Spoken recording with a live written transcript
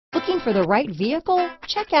Looking for the right vehicle?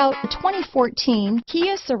 Check out the 2014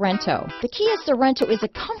 Kia Sorento. The Kia Sorento is a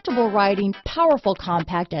comfortable riding, powerful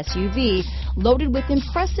compact SUV loaded with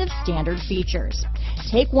impressive standard features.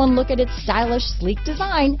 Take one look at its stylish, sleek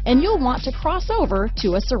design and you'll want to cross over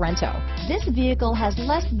to a Sorento. This vehicle has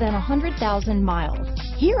less than 100,000 miles.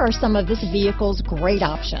 Here are some of this vehicle's great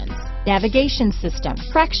options: navigation system,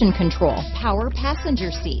 traction control, power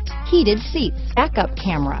passenger seat, heated seats, backup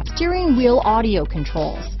camera, steering wheel audio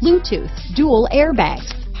controls, Bluetooth, dual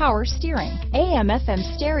airbags, power steering, AM/FM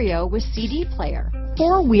stereo with CD player,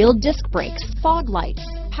 four-wheel disc brakes, fog lights,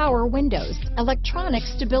 power windows, electronic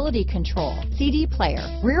stability control, CD player,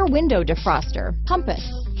 rear window defroster, compass,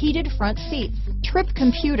 heated front seats, trip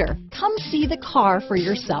computer. Come see the car for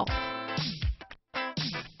yourself.